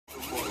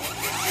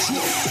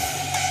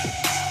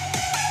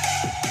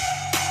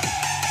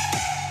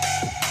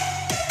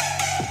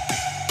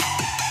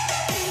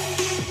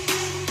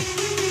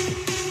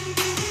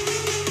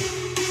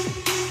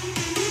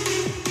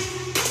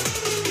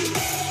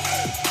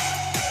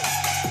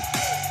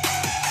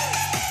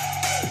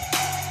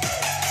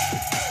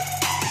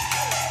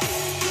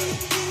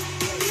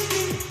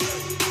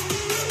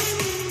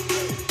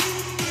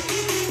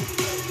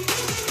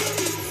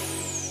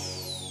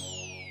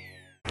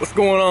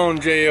going on,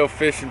 JL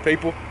fishing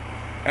people?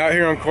 Out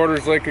here on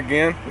Carter's Lake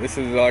again. This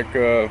is like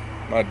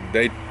my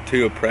day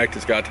 2 of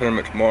practice. Got a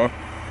tournament tomorrow.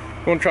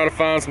 I'm gonna try to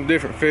find some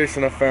different fish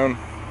than I found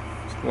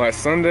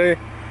last Sunday.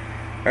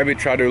 Maybe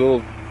try to do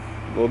a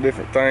little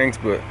different things,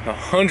 but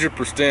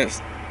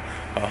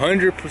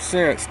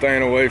 100%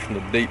 staying away from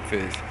the deep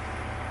fish.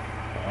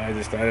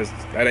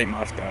 That ain't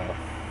my style.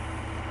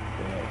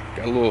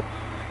 Got a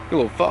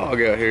little fog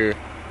out here.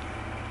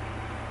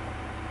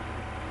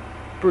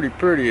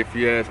 Pretty if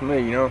you ask me,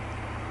 you know.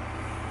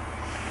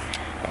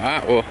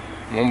 Alright, well,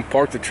 I'm gonna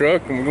park the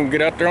truck and we're gonna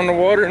get out there on the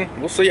water and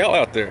we'll see y'all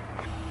out there.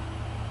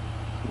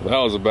 That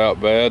was about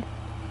bad.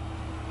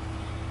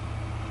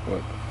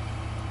 What?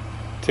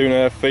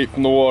 2.5 feet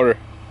from the water.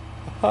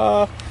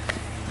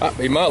 Might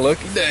be my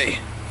lucky day.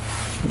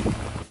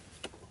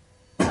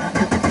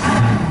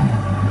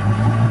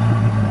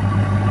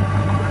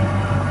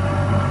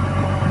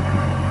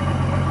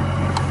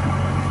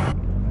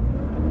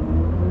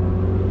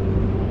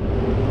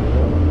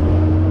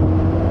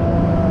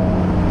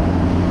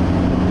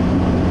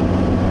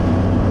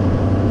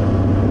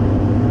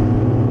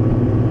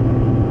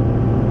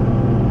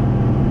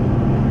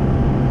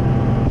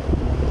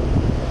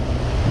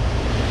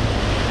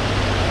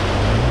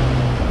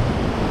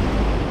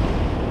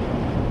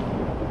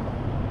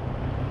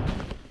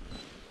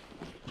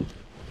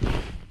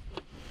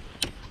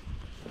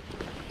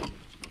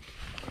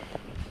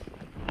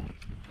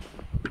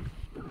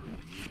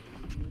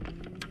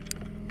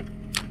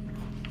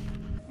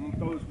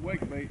 Throw this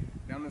wake bait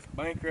down this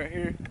bank right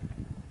here.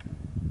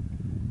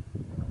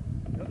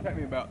 It'll take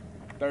me about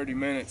 30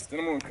 minutes. Then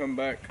I'm gonna come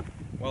back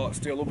while it's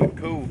still a little bit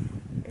cool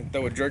and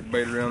throw a jerk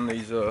bait around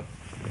these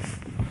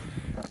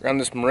around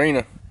this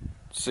marina.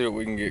 See what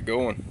we can get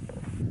going.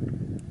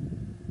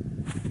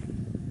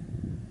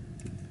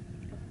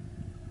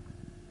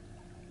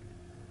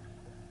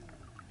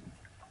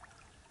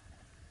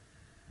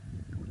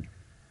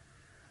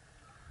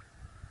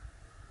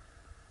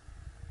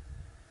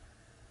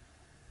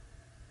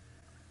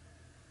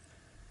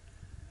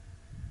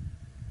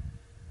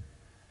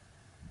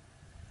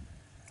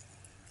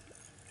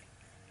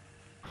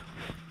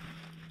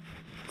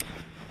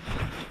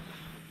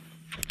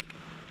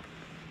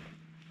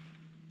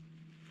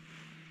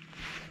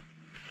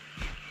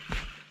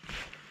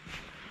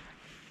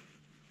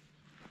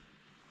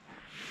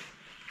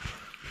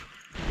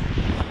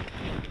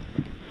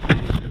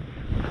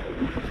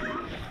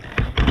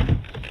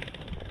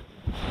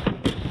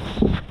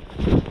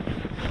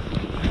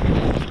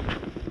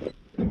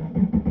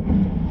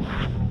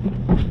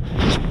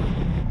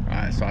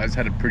 So I just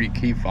had a pretty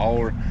key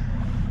follower.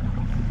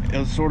 It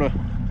was sort of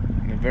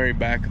in the very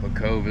back of a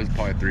cove. It was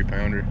probably a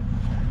 3-pounder.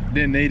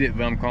 Didn't need it,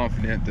 but I'm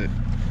confident that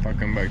if I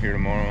come back here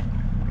tomorrow,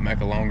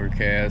 make a longer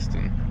cast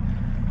and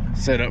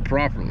set up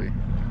properly,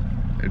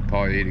 it'd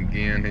probably eat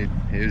again.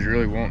 He was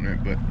really wanting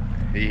it, but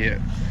he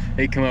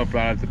come up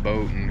right at the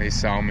boat and he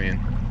saw me and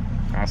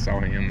I saw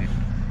him.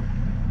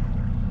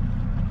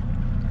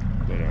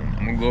 But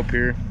I'm gonna go up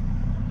here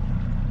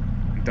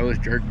and throw this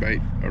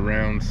jerkbait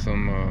around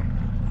some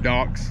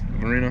docks,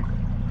 marina,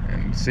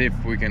 and see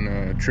if we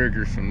can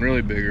trigger some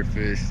really bigger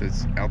fish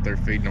that's out there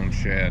feeding on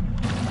shad.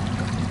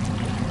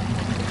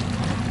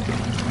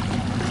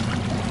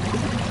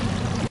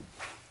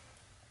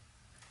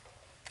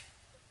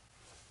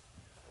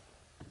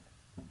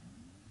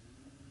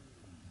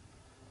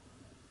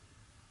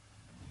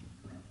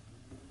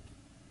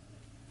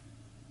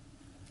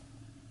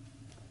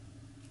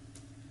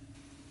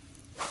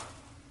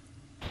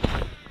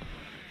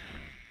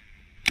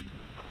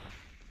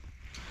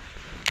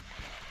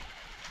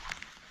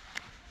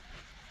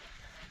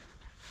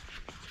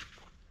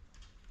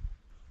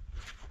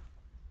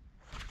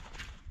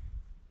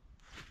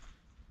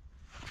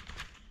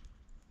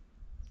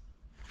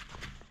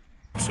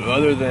 So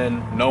other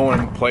than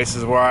knowing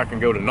places where I can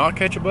go to not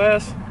catch a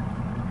bass,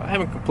 I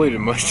haven't completed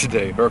much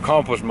today, or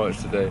accomplished much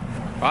today.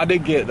 I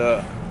did get,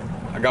 I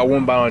got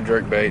one bite on a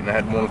jerkbait and I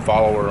had one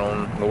follower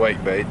on the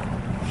wake bait.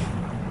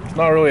 It's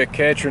not really a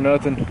catch or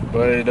nothing,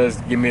 but it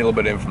does give me a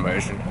little bit of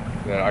information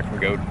that I can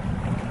go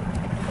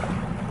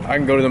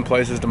to them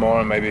places tomorrow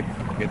and maybe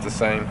get the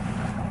same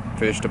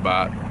fish to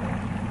bite.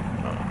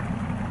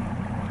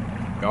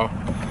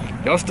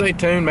 Y'all stay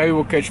tuned. Maybe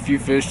we'll catch a few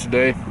fish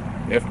today.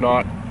 If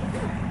not,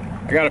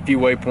 I got a few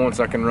waypoints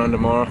I can run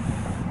tomorrow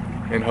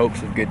in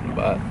hopes of getting a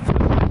bite.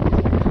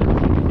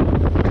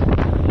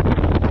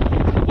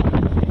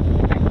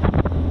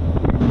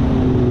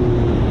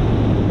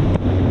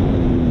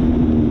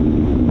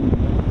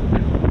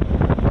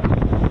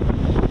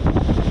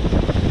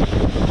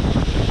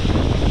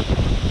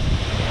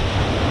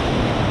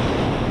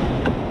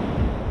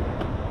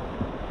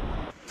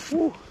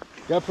 Whew,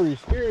 got pretty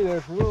scary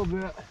there for a little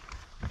bit.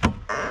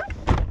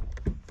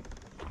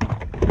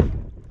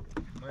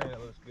 Man, it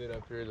looks good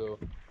up here though.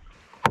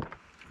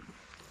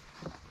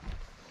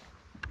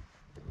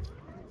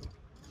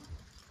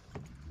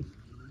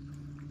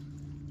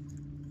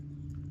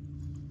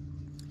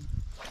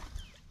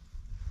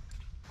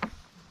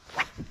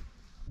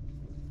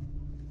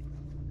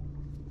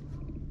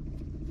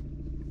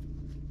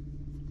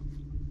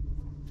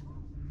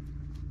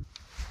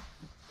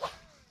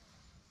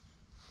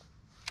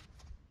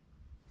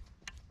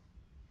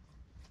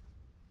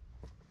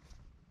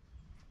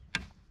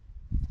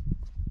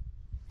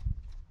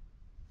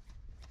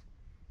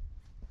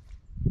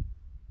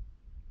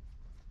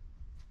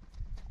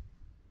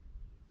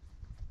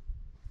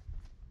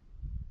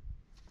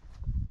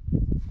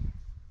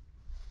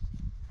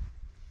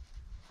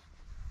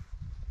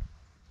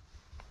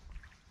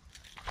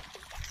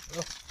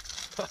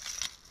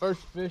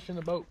 First fish in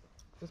the boat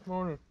this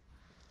morning.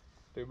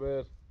 Too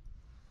bad.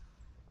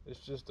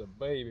 It's just a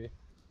baby.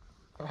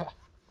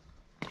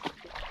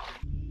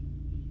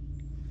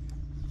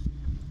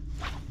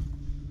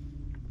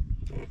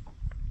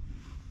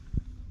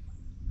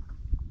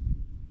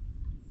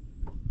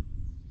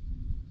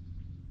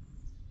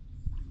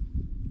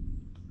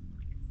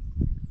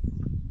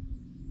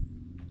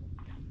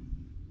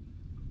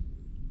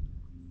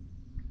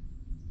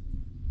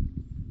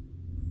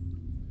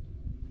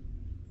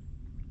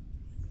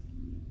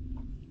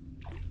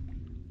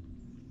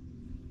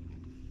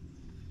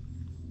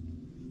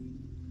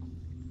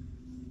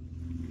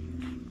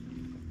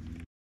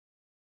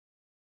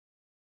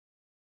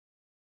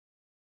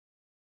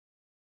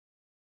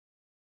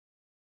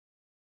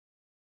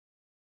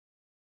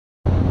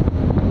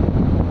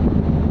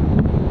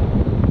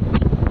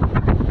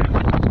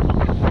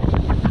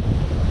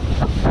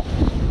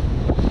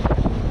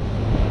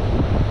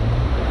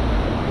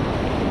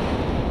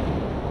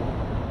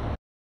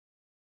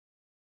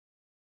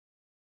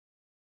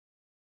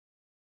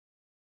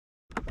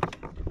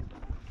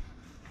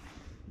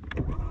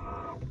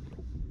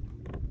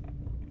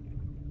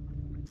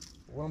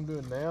 What I'm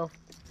doing now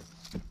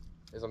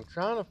is I'm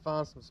trying to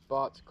find some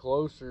spots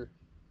closer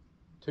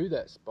to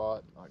that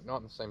spot, like not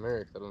in the same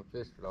area because I don't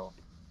fish at all,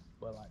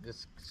 but like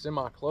just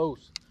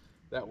semi-close.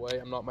 That way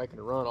I'm not making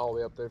a run all the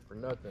way up there for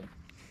nothing.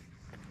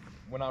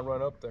 When I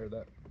run up there,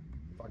 that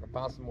if I can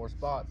find some more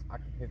spots, I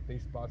can hit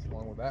these spots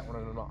along with that one,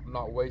 and I'm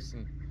not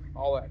wasting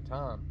all that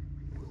time.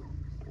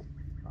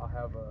 I'll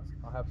have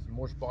some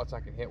more spots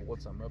I can hit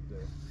once I'm up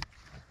there.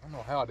 I don't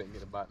know how I didn't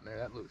get a bite in there.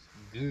 That looks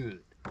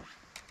good,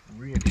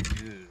 really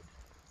good.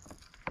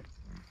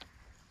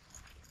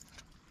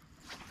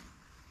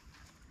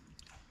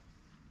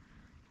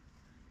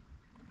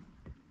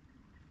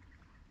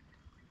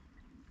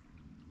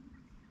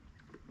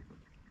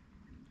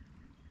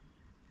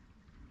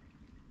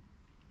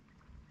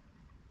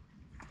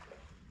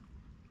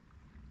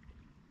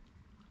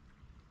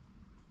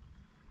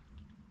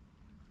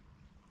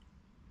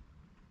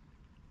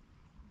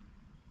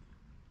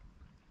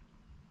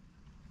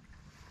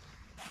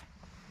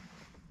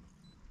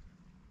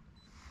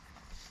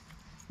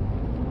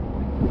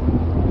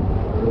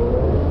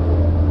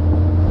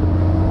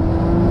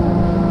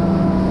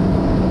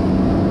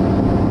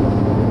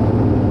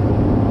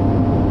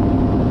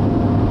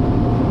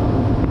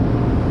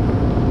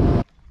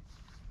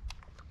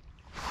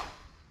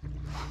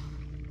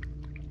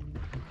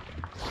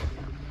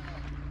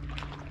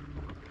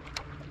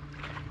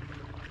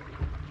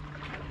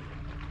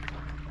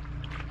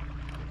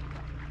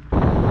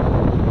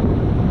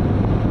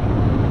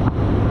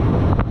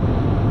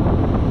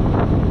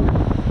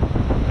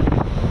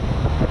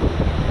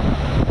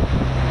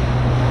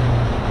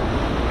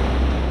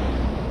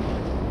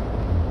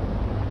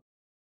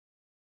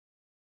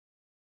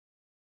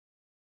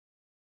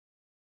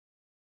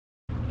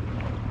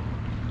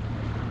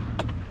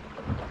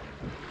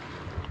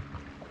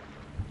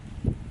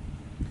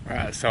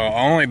 Alright, so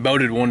I only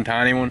boated one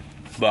tiny one,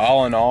 but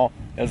all in all,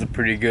 it was a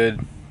pretty good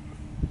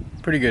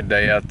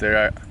day out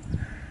there.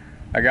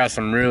 I got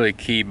some really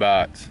key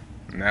bites,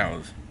 and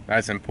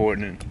that's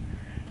important.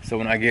 So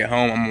when I get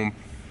home, I'm gonna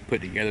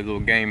put together a little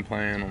game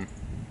plan on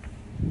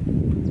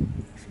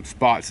some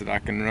spots that I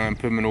can run,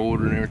 put them in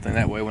order and everything.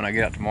 That way when I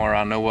get out tomorrow,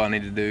 I know what I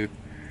need to do,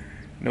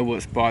 know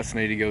what spots I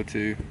need to go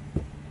to,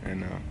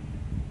 and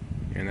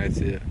that's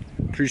it.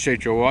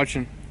 Appreciate y'all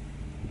watching.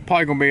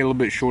 Probably gonna be a little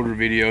bit shorter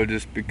video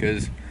just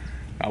because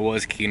I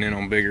was keying in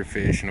on bigger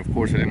fish, and of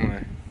course I didn't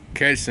want to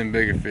catch some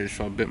bigger fish,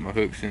 so I bit my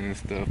hooks in and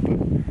stuff, but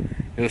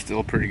it was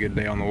still a pretty good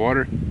day on the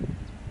water.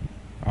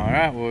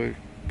 Alright, well,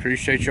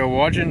 appreciate y'all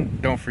watching.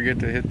 Don't forget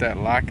to hit that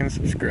like and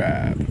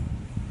subscribe.